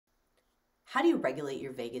How do you regulate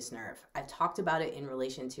your vagus nerve? I've talked about it in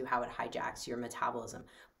relation to how it hijacks your metabolism,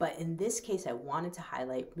 but in this case, I wanted to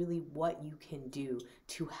highlight really what you can do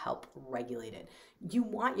to help regulate it. You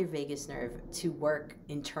want your vagus nerve to work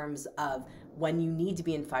in terms of when you need to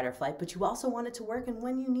be in fight or flight, but you also want it to work and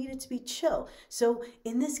when you need it to be chill. So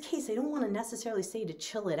in this case, I don't want to necessarily say to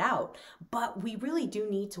chill it out, but we really do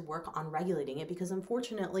need to work on regulating it because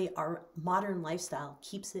unfortunately our modern lifestyle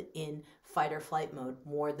keeps it in fight or flight mode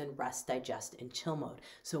more than rest, digest, and chill mode.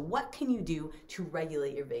 So what can you do to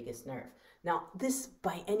regulate your vagus nerve? Now, this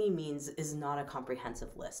by any means is not a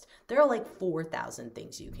comprehensive list. There are like 4,000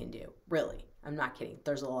 things you can do. Really, I'm not kidding.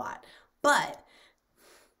 There's a lot. But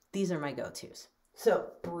these are my go-tos. So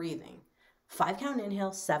breathing, 5-count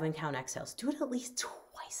inhales, 7-count exhales. Do it at least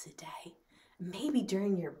twice a day, maybe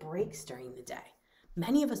during your breaks during the day.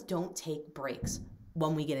 Many of us don't take breaks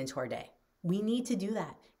when we get into our day. We need to do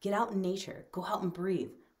that. Get out in nature, go out and breathe.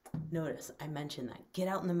 Notice I mentioned that. Get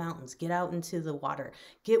out in the mountains, get out into the water,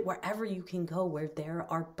 get wherever you can go where there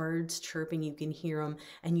are birds chirping, you can hear them,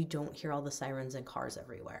 and you don't hear all the sirens and cars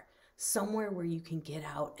everywhere. Somewhere where you can get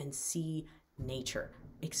out and see nature,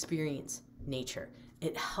 experience nature.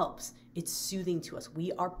 It helps. It's soothing to us.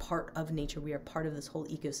 We are part of nature. We are part of this whole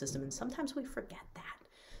ecosystem, and sometimes we forget that.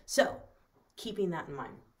 So, keeping that in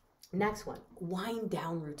mind. Next one, wind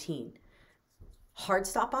down routine. Hard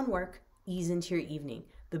stop on work, ease into your evening.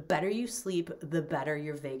 The better you sleep, the better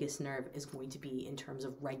your vagus nerve is going to be in terms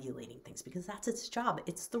of regulating things because that's its job.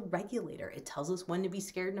 It's the regulator. It tells us when to be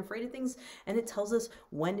scared and afraid of things, and it tells us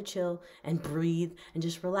when to chill and breathe and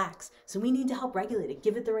just relax. So we need to help regulate it,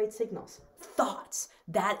 give it the right signals. Thoughts,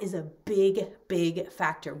 that is a big, big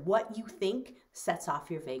factor. What you think sets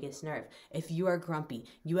off your vagus nerve. If you are grumpy,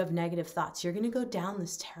 you have negative thoughts, you're going to go down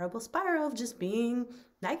this terrible spiral of just being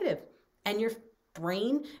negative, and your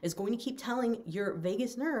brain is going to keep telling your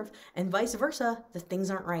vagus nerve and vice versa that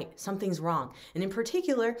things aren't right, something's wrong. And in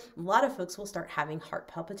particular, a lot of folks will start having heart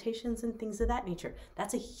palpitations and things of that nature.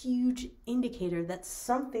 That's a huge indicator that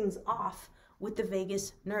something's off with the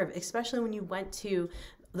vagus nerve, especially when you went to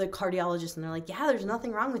the cardiologist and they're like, yeah, there's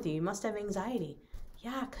nothing wrong with you. You must have anxiety.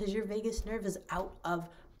 Yeah, because your vagus nerve is out of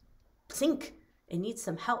sync. It needs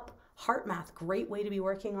some help. HeartMath, great way to be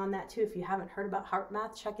working on that too. If you haven't heard about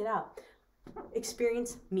HeartMath, check it out.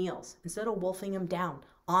 Experience meals instead of wolfing them down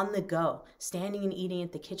on the go, standing and eating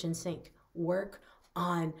at the kitchen sink. Work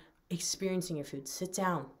on experiencing your food. Sit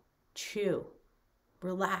down, chew,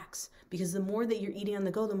 relax, because the more that you're eating on the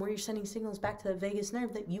go, the more you're sending signals back to the vagus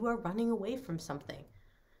nerve that you are running away from something.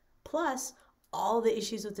 Plus, all the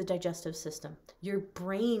issues with the digestive system. Your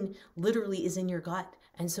brain literally is in your gut,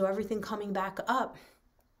 and so everything coming back up,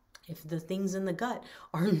 if the things in the gut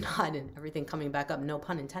are not, and everything coming back up, no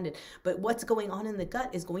pun intended, but what's going on in the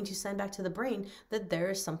gut is going to send back to the brain that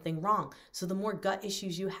there is something wrong. So the more gut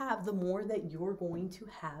issues you have, the more that you're going to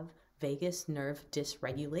have vagus nerve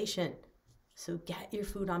dysregulation. So get your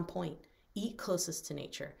food on point. Eat closest to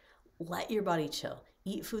nature. Let your body chill.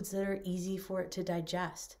 Eat foods that are easy for it to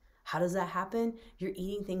digest. How does that happen? You're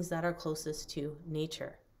eating things that are closest to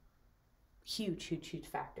nature. Huge, huge, huge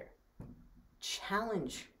factor.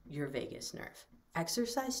 Challenge your vagus nerve.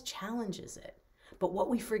 Exercise challenges it. But what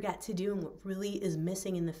we forget to do and what really is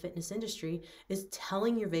missing in the fitness industry is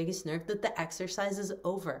telling your vagus nerve that the exercise is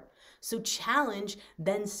over. So challenge,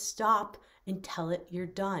 then stop and tell it you're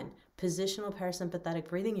done. Positional parasympathetic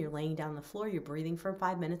breathing, you're laying down on the floor, you're breathing for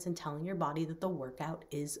 5 minutes and telling your body that the workout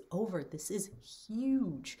is over. This is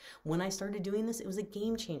huge. When I started doing this, it was a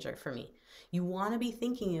game changer for me. You want to be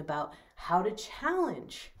thinking about how to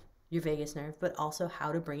challenge your vagus nerve, but also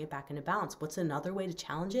how to bring it back into balance. What's another way to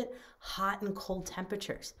challenge it? Hot and cold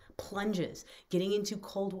temperatures, plunges, getting into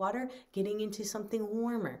cold water, getting into something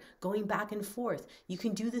warmer, going back and forth. You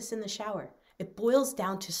can do this in the shower. It boils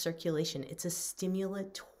down to circulation. It's a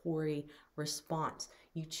stimulatory response.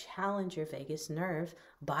 You challenge your vagus nerve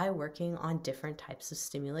by working on different types of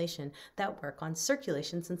stimulation that work on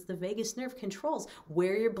circulation, since the vagus nerve controls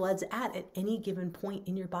where your blood's at any given point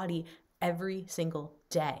in your body every single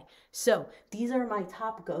day. So these are my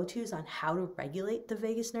top go-tos on how to regulate the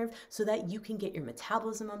vagus nerve so that you can get your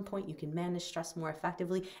metabolism on point, you can manage stress more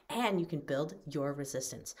effectively, and you can build your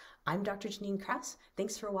resistance. I'm Dr. Janine Krause.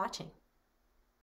 Thanks for watching.